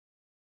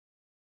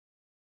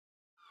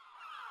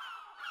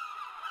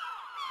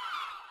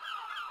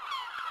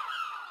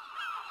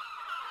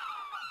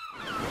The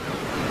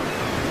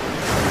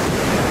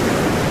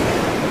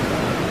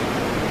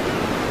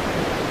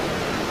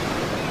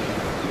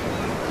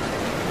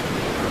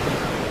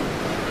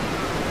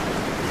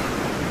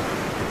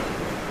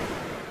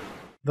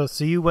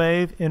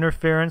SeeWave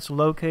Interference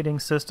Locating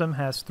System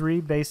has three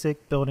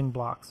basic building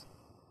blocks.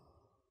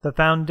 The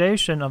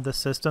foundation of the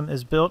system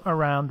is built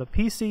around the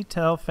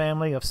PCTEL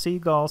family of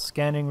Seagull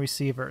scanning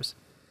receivers.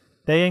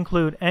 They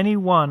include any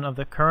one of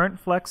the current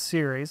Flex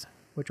series,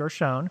 which are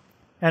shown,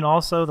 and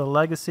also the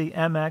legacy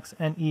MX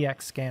and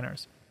EX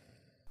scanners.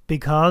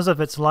 Because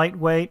of its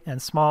lightweight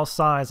and small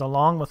size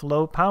along with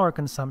low power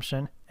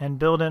consumption and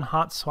built-in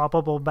hot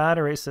swappable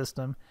battery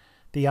system,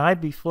 the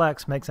IB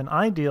Flex makes an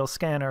ideal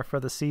scanner for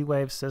the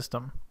SeeWave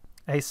system.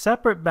 A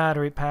separate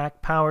battery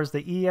pack powers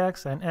the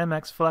EX and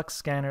MX Flex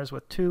scanners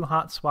with two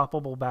hot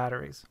swappable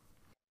batteries.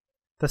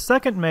 The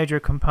second major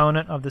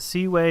component of the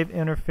SeeWave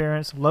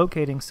Interference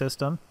Locating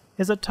System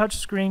is a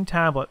touchscreen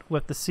tablet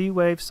with the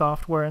SeeWave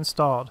software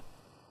installed.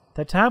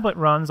 The tablet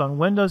runs on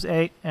Windows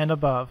 8 and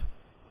above.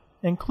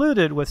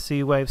 Included with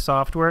SeeWave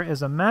software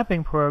is a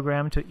mapping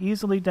program to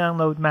easily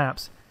download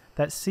maps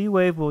that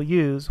SeeWave will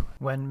use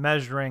when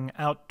measuring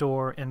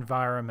outdoor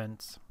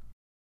environments.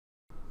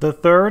 The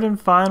third and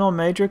final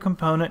major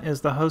component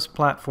is the host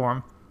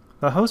platform.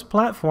 The host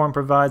platform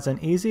provides an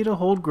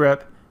easy-to-hold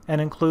grip and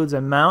includes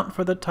a mount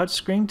for the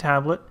touchscreen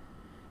tablet,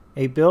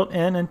 a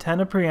built-in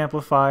antenna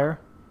preamplifier,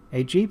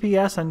 a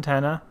GPS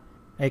antenna,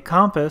 a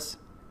compass,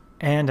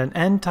 and an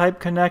N-type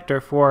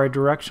connector for a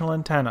directional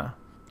antenna.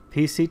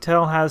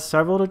 PCTEL has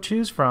several to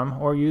choose from,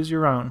 or use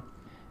your own.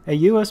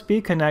 A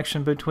USB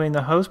connection between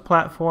the host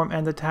platform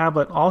and the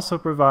tablet also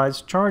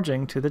provides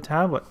charging to the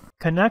tablet.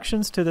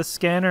 Connections to the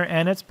scanner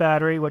and its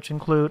battery, which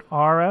include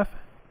RF,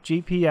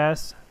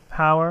 GPS,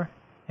 power,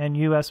 and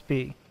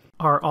USB,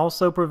 are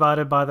also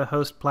provided by the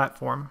host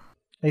platform.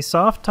 A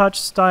soft touch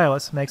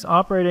stylus makes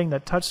operating the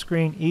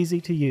touchscreen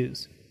easy to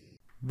use.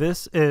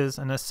 This is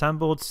an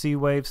assembled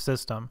SeeWave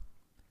system.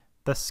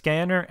 The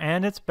scanner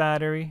and its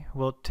battery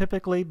will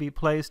typically be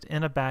placed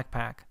in a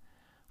backpack.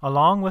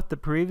 Along with the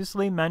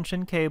previously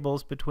mentioned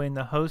cables between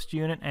the host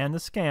unit and the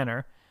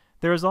scanner,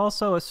 there is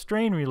also a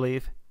strain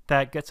relief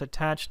that gets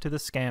attached to the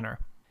scanner.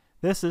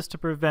 This is to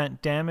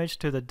prevent damage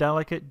to the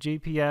delicate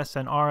GPS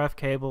and RF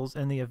cables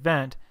in the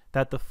event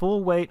that the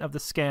full weight of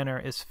the scanner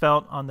is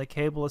felt on the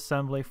cable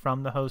assembly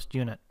from the host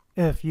unit.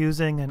 If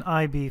using an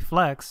IB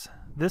Flex,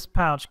 this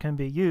pouch can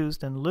be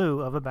used in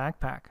lieu of a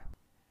backpack.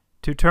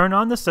 To turn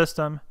on the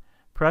system,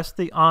 press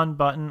the on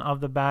button of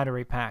the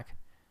battery pack.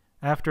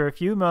 After a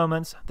few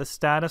moments, the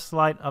status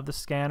light of the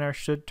scanner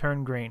should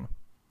turn green.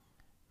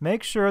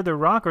 Make sure the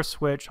rocker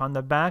switch on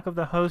the back of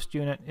the host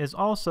unit is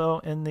also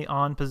in the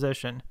on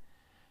position.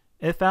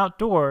 If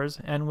outdoors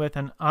and with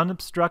an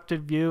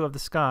unobstructed view of the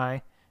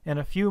sky, in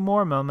a few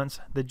more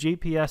moments the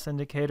GPS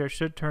indicator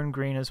should turn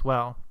green as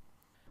well.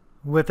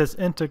 With its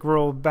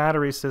integral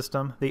battery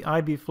system, the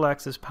IB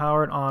Flex is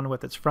powered on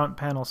with its front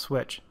panel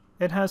switch.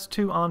 It has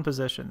two on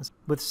positions.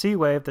 With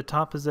SeeWave, the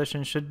top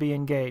position should be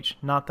engaged,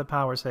 not the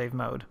power save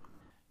mode.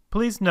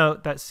 Please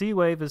note that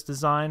SeeWave is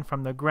designed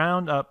from the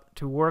ground up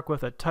to work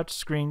with a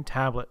touchscreen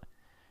tablet.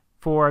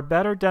 For a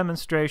better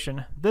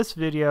demonstration, this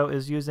video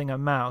is using a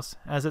mouse,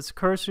 as its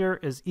cursor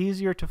is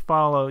easier to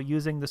follow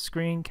using the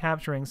screen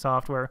capturing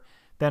software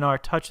than our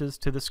touches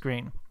to the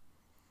screen.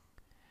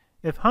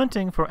 If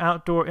hunting for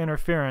outdoor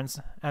interference,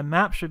 a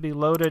map should be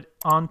loaded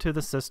onto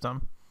the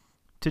system.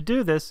 To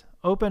do this,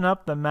 open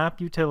up the map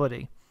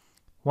utility.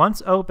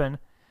 Once open,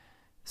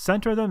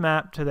 center the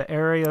map to the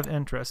area of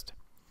interest.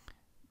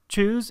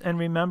 Choose and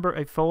remember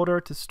a folder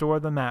to store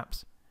the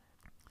maps.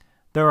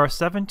 There are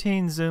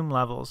 17 zoom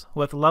levels,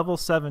 with level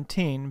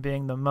 17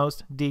 being the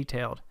most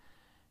detailed.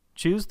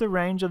 Choose the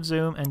range of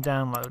zoom and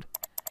download.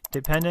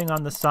 Depending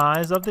on the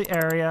size of the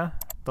area,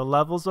 the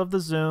levels of the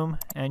zoom,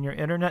 and your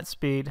internet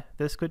speed,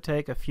 this could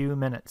take a few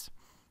minutes.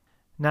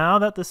 Now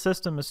that the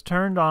system is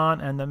turned on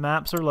and the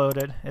maps are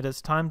loaded, it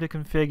is time to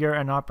configure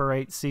and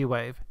operate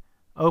SeeWave.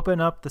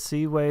 Open up the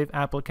SeeWave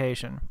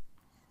application.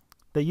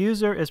 The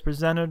user is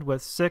presented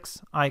with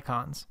 6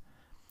 icons.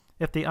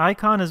 If the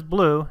icon is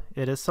blue,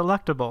 it is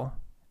selectable.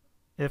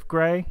 If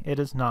gray, it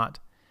is not.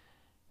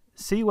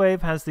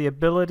 SeeWave has the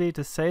ability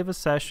to save a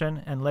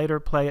session and later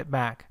play it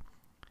back.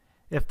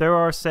 If there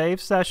are saved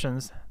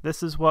sessions,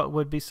 this is what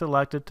would be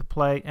selected to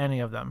play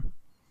any of them.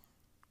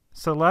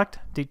 Select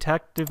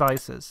Detect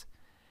Devices.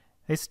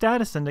 A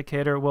status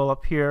indicator will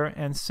appear,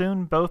 and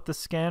soon both the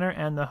scanner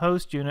and the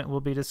host unit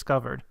will be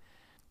discovered.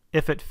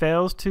 If it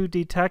fails to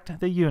detect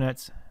the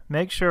units,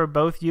 make sure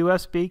both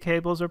USB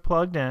cables are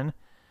plugged in,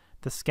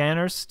 the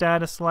scanner's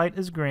status light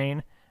is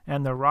green,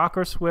 and the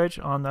rocker switch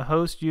on the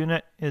host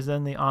unit is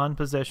in the on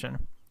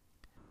position.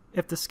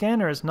 If the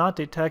scanner is not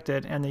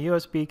detected and the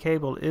USB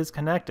cable is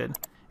connected,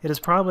 it is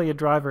probably a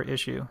driver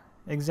issue.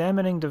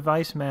 Examining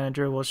Device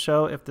Manager will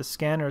show if the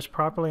scanner is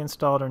properly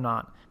installed or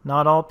not.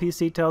 Not all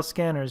PCTEL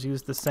scanners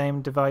use the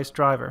same device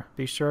driver.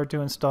 Be sure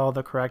to install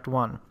the correct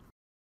one.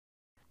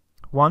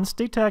 Once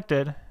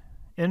detected,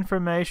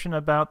 Information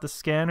about the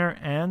scanner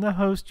and the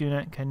host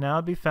unit can now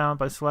be found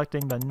by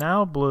selecting the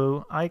Now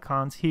Blue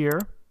icons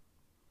here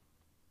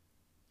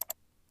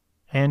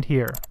and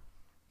here.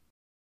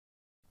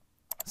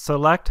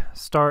 Select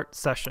Start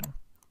Session.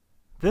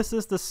 This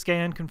is the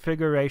scan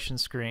configuration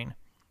screen.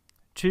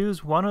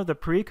 Choose one of the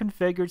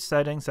pre-configured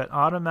settings that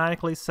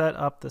automatically set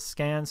up the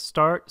scan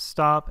start,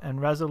 stop,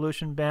 and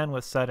resolution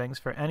bandwidth settings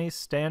for any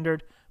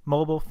standard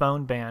mobile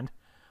phone band,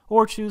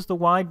 or choose the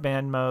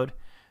wideband mode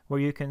where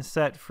you can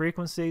set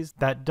frequencies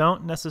that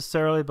don't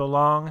necessarily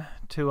belong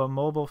to a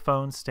mobile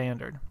phone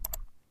standard.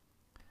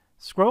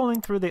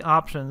 Scrolling through the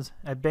options,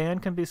 a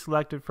band can be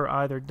selected for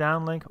either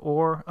downlink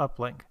or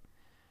uplink.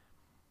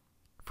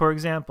 For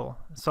example,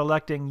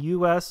 selecting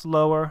US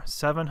lower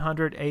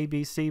 700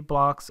 ABC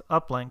blocks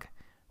uplink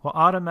will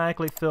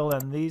automatically fill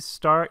in these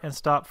start and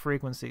stop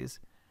frequencies.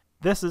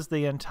 This is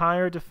the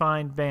entire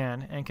defined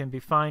band and can be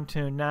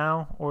fine-tuned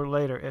now or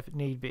later if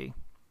need be.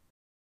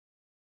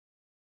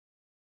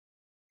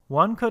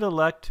 One could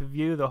elect to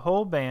view the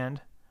whole band,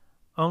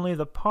 only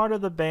the part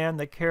of the band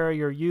the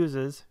carrier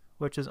uses,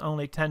 which is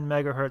only 10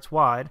 MHz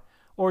wide,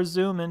 or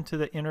zoom into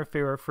the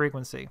interferer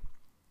frequency.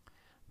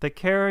 The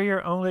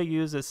carrier only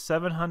uses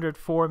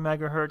 704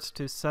 MHz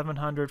to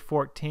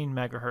 714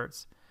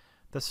 MHz.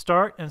 The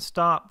start and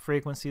stop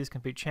frequencies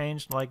can be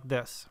changed like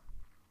this.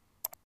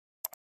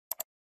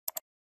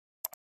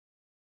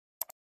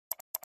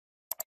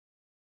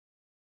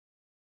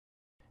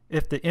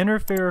 If the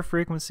interferer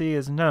frequency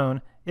is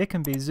known, it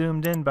can be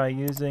zoomed in by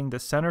using the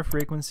center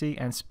frequency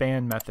and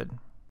span method.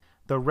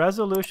 The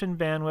resolution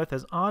bandwidth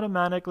is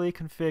automatically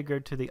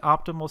configured to the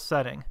optimal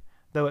setting,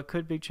 though it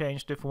could be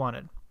changed if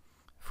wanted.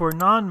 For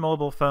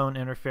non-mobile phone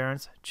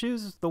interference,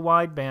 choose the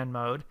wideband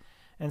mode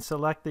and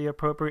select the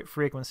appropriate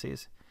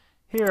frequencies.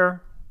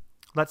 Here,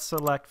 let's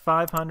select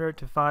 500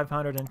 to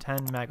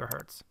 510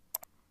 MHz.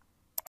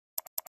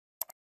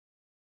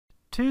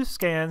 Two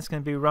scans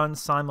can be run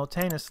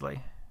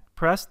simultaneously.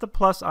 Press the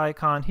plus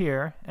icon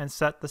here and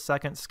set the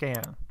second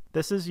scan.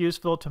 This is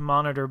useful to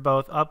monitor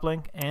both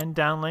uplink and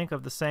downlink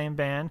of the same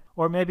band,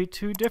 or maybe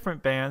two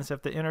different bands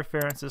if the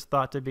interference is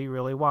thought to be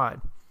really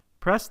wide.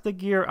 Press the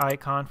gear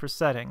icon for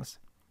settings.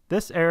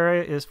 This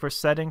area is for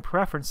setting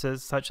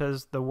preferences such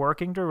as the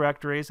working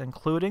directories,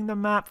 including the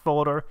map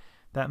folder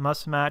that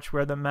must match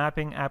where the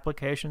mapping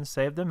application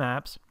saved the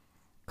maps,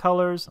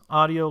 colors,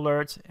 audio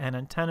alerts, and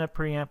antenna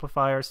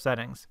preamplifier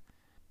settings.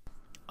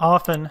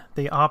 Often,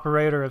 the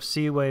operator of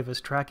SeeWave is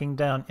tracking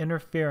down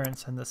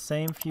interference in the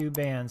same few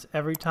bands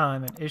every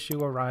time an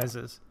issue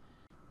arises.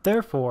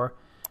 Therefore,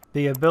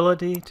 the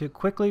ability to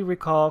quickly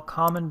recall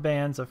common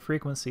bands of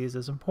frequencies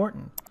is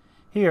important.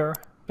 Here,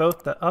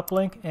 both the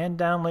uplink and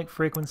downlink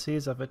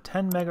frequencies of a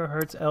 10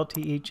 MHz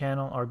LTE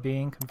channel are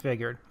being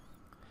configured.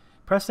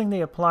 Pressing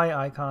the Apply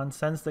icon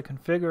sends the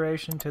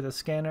configuration to the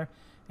scanner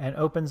and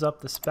opens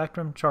up the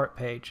spectrum chart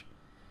page.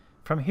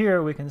 From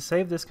here, we can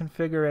save this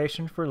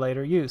configuration for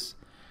later use.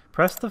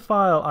 Press the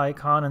File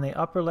icon in the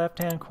upper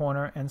left-hand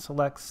corner and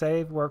select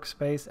Save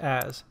Workspace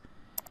As.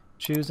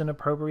 Choose an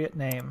appropriate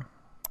name.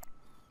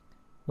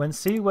 When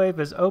SeeWave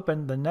is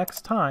opened the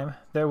next time,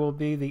 there will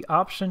be the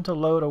option to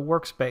load a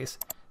workspace,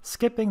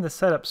 skipping the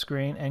setup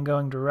screen and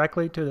going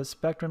directly to the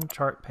spectrum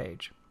chart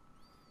page.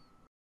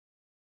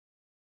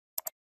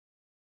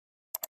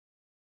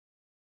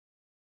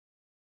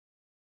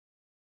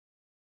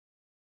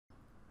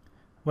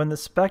 When the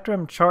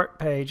spectrum chart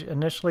page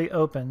initially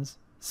opens,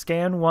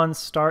 Scan 1's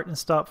start and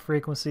stop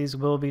frequencies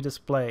will be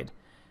displayed.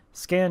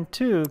 Scan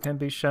 2 can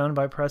be shown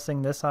by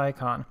pressing this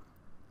icon.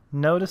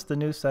 Notice the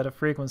new set of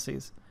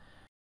frequencies.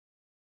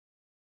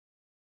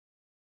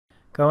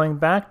 Going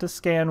back to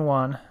Scan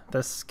 1,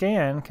 the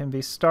scan can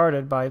be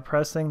started by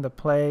pressing the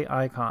play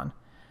icon.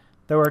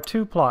 There are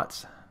two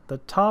plots. The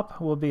top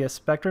will be a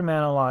spectrum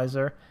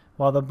analyzer,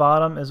 while the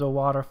bottom is a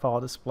waterfall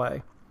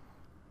display.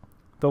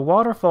 The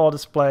waterfall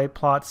display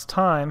plots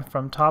time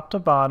from top to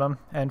bottom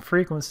and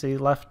frequency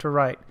left to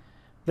right.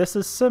 This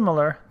is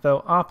similar,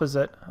 though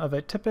opposite, of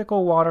a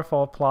typical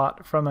waterfall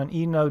plot from an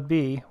eNode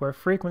B, where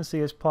frequency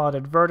is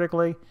plotted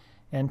vertically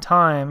and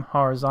time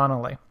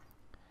horizontally.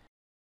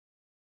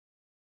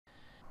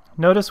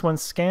 Notice when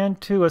Scan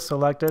 2 is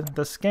selected,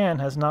 the scan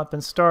has not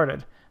been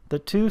started. The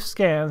two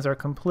scans are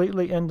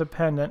completely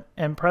independent,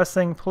 and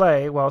pressing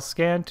play while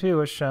Scan 2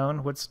 is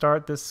shown would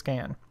start this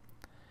scan.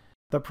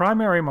 The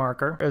primary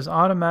marker is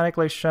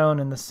automatically shown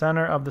in the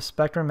center of the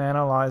spectrum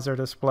analyzer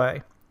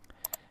display.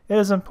 It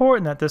is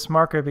important that this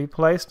marker be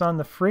placed on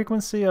the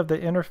frequency of the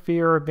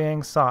interferer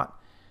being sought.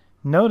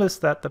 Notice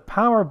that the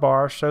power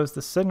bar shows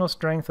the signal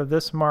strength of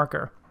this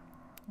marker.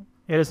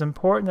 It is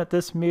important that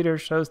this meter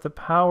shows the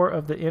power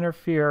of the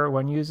interferer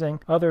when using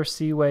other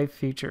SeeWave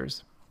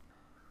features.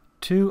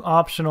 Two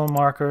optional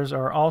markers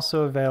are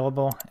also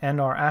available and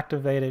are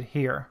activated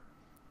here.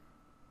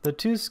 The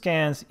two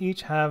scans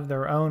each have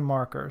their own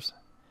markers.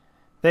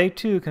 They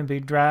too can be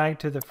dragged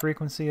to the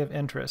frequency of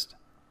interest.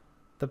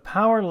 The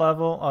power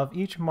level of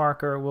each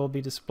marker will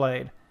be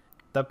displayed.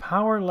 The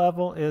power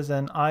level is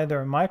in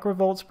either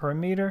microvolts per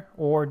meter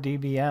or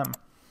dBm.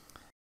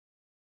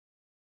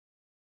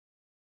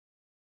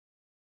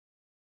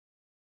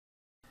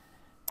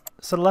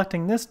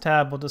 Selecting this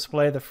tab will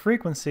display the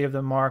frequency of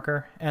the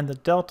marker and the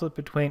delta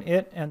between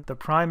it and the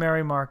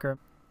primary marker.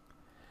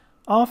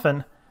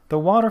 Often, the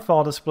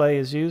waterfall display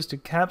is used to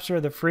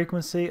capture the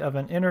frequency of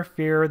an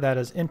interferer that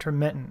is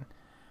intermittent.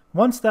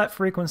 Once that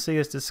frequency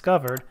is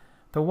discovered,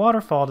 the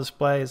waterfall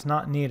display is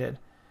not needed.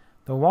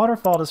 The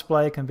waterfall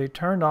display can be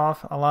turned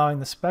off, allowing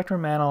the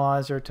spectrum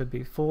analyzer to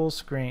be full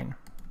screen.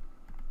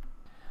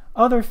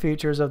 Other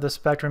features of the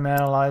spectrum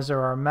analyzer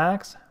are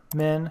max,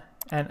 min,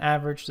 and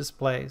average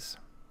displays.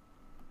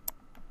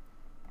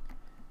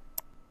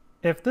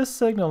 If this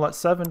signal at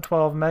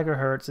 712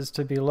 MHz is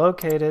to be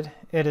located,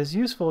 it is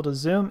useful to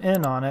zoom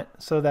in on it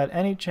so that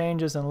any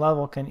changes in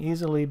level can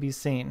easily be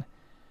seen.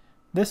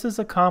 This is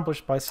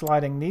accomplished by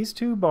sliding these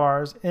two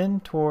bars in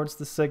towards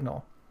the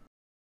signal.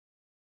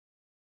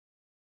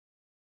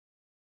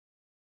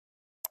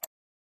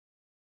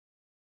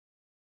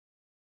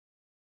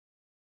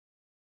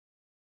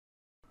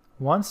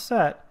 Once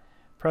set,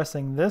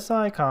 pressing this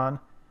icon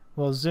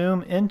will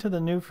zoom into the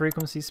new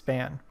frequency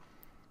span.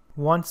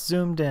 Once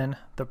zoomed in,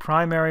 the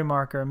primary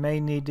marker may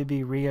need to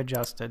be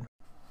readjusted.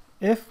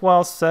 If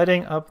while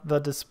setting up the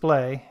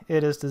display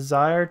it is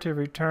desired to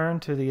return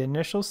to the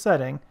initial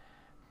setting,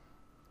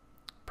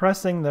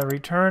 pressing the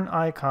return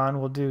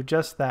icon will do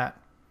just that.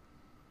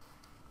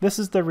 This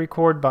is the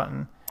record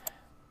button.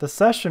 The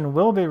session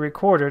will be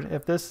recorded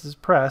if this is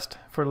pressed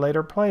for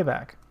later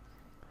playback.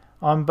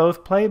 On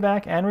both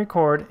playback and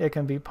record, it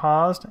can be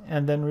paused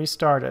and then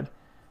restarted.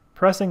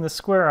 Pressing the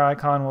square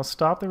icon will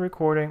stop the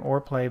recording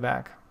or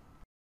playback.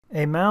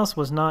 A mouse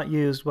was not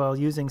used while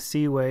using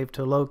SeeWave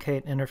to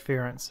locate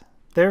interference.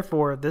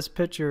 Therefore, this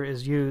picture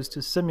is used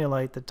to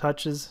simulate the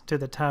touches to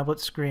the tablet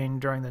screen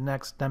during the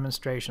next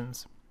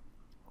demonstrations.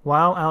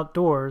 While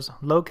outdoors,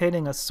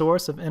 locating a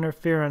source of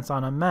interference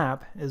on a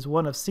map is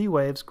one of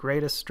SeeWave's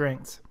greatest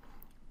strengths.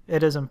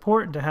 It is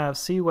important to have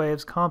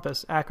SeeWave's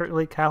compass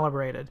accurately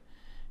calibrated.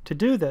 To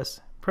do this,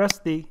 press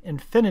the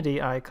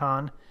infinity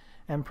icon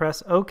and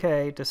press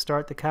OK to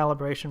start the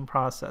calibration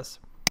process.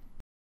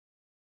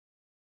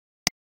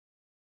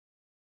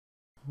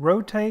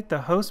 Rotate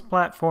the host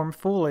platform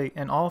fully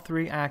in all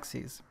three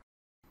axes.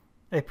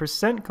 A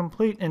 %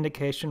 complete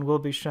indication will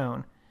be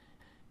shown.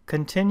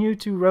 Continue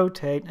to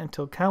rotate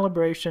until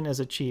calibration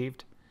is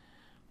achieved.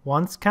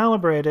 Once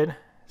calibrated,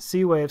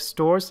 SeeWave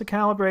stores the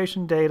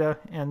calibration data,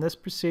 and this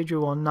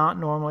procedure will not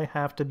normally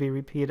have to be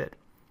repeated.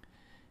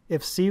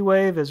 If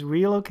SeeWave is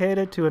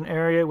relocated to an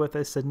area with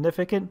a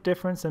significant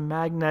difference in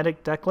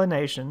magnetic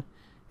declination,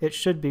 it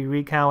should be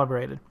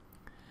recalibrated.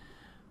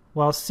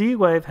 While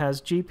SeeWave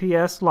has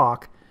GPS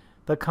lock,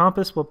 the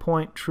compass will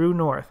point true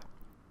north.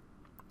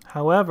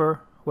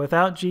 However,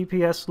 without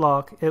GPS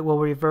lock, it will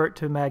revert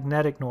to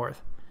magnetic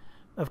north.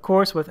 Of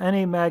course, with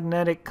any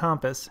magnetic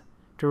compass,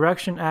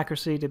 direction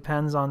accuracy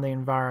depends on the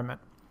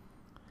environment.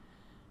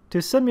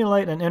 To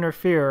simulate an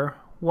interferer,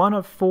 one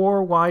of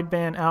 4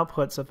 wideband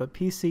outputs of a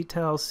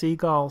PCTEL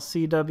Seagull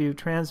CW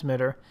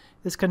transmitter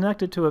is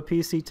connected to a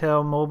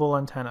PCTEL mobile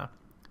antenna.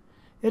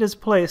 It is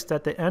placed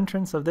at the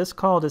entrance of this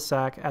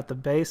cul-de-sac at the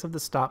base of the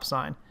stop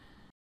sign.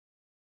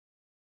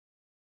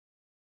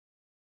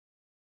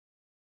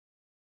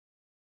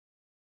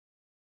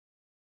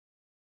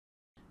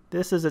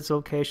 This is its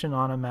location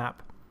on a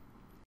map.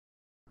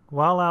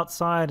 While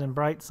outside in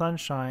bright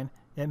sunshine,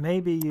 it may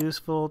be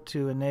useful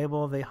to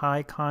enable the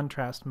high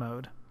contrast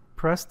mode.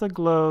 Press the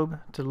globe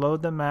to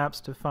load the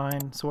maps to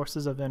find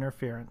sources of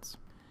interference.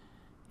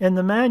 In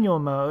the manual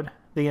mode,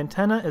 the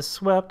antenna is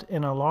swept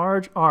in a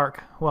large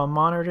arc while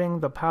monitoring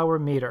the power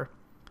meter.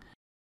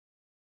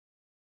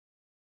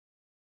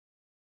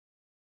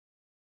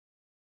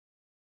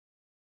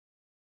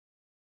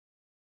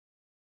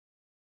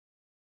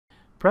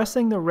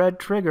 Pressing the red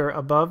trigger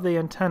above the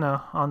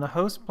antenna on the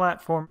host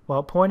platform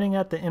while pointing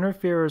at the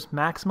interferer's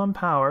maximum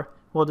power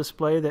will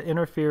display the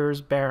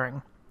interferer's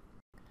bearing.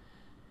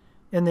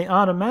 In the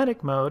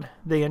automatic mode,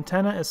 the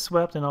antenna is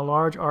swept in a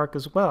large arc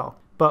as well,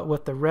 but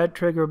with the red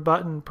trigger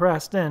button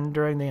pressed in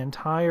during the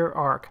entire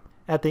arc.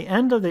 At the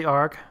end of the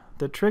arc,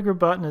 the trigger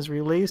button is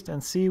released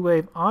and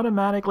SeeWave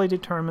automatically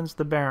determines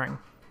the bearing.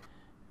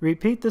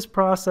 Repeat this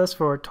process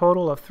for a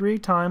total of 3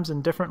 times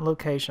in different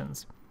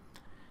locations.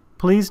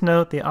 Please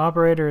note the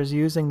operator is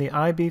using the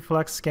IB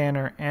Flex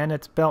scanner and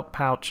its belt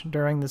pouch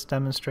during this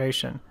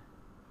demonstration.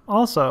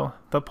 Also,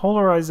 the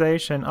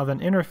polarization of an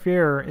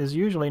interferer is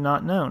usually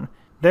not known.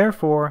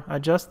 Therefore,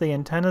 adjust the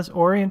antenna's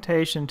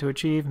orientation to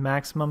achieve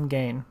maximum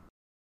gain.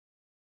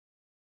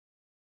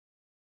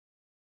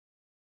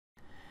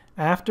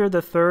 After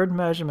the third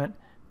measurement,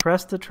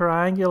 press the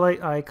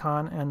triangulate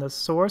icon and the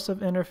source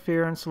of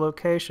interference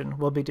location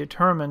will be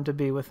determined to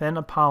be within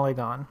a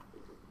polygon.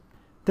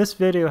 This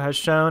video has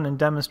shown and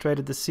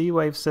demonstrated the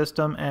SeeWave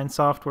system and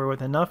software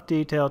with enough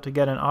detail to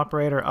get an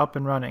operator up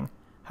and running.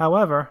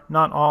 However,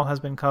 not all has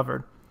been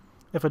covered.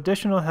 If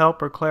additional help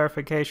or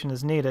clarification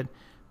is needed,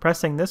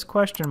 pressing this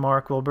question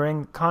mark will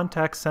bring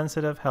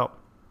context-sensitive help.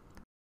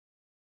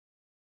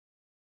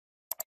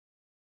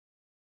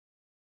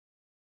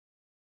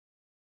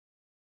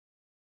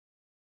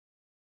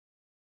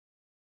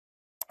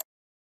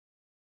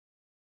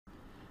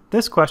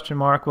 This question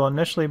mark will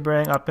initially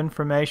bring up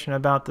information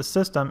about the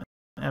system,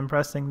 and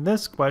pressing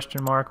this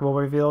question mark will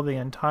reveal the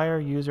entire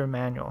user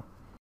manual.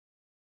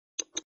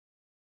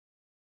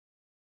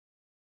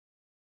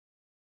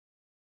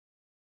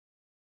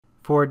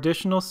 For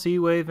additional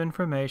SeeWave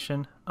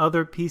information,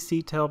 other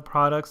PCTEL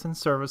products and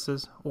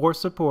services, or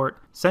support,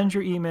 send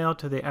your email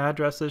to the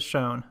addresses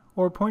shown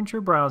or point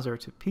your browser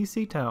to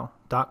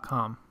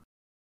PCTEL.com.